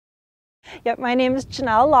Yep, my name is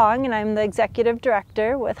Janelle Long and I'm the Executive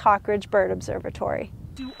Director with Hawk Ridge Bird Observatory.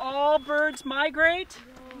 Do all birds migrate?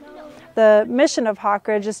 The mission of Hawk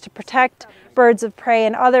Ridge is to protect birds of prey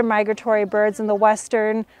and other migratory birds in the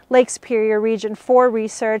western Lake Superior region for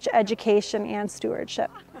research, education, and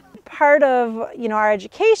stewardship. Part of our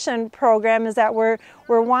education program is that we're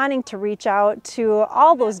wanting to reach out to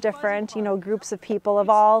all those different groups of people of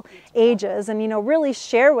all ages and really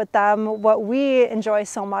share with them what we enjoy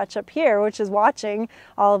so much up here, which is watching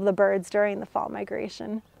all of the birds during the fall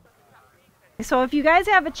migration. So if you guys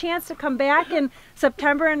have a chance to come back in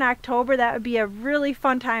September and October, that would be a really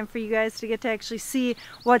fun time for you guys to get to actually see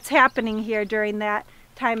what's happening here during that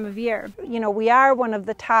time of year. We are one of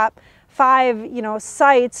the top 5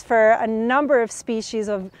 sites for a number of species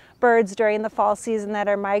of birds during the fall season that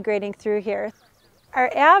are migrating through here.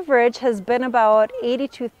 Our average has been about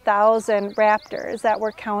 82,000 raptors that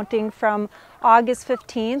we're counting from August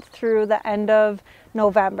 15th through the end of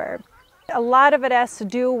November. A lot of it has to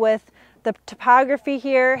do with the topography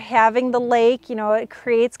here, having the lake, it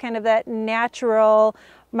creates kind of that natural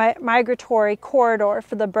migratory corridor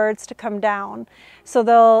for the birds to come down. So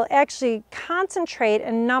they'll actually concentrate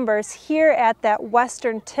in numbers here at that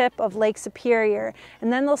western tip of Lake Superior,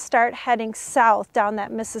 and then they'll start heading south down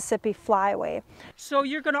that Mississippi flyway. So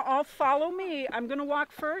you're going to all follow me. I'm going to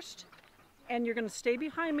walk first, and you're going to stay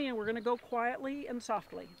behind me, and we're going to go quietly and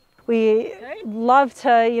softly. We love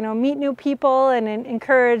to, meet new people and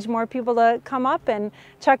encourage more people to come up and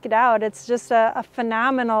check it out. It's just a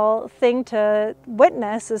phenomenal thing to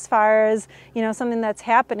witness as far as, something that's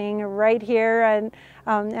happening right here and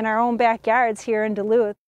in our own backyards here in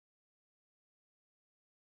Duluth.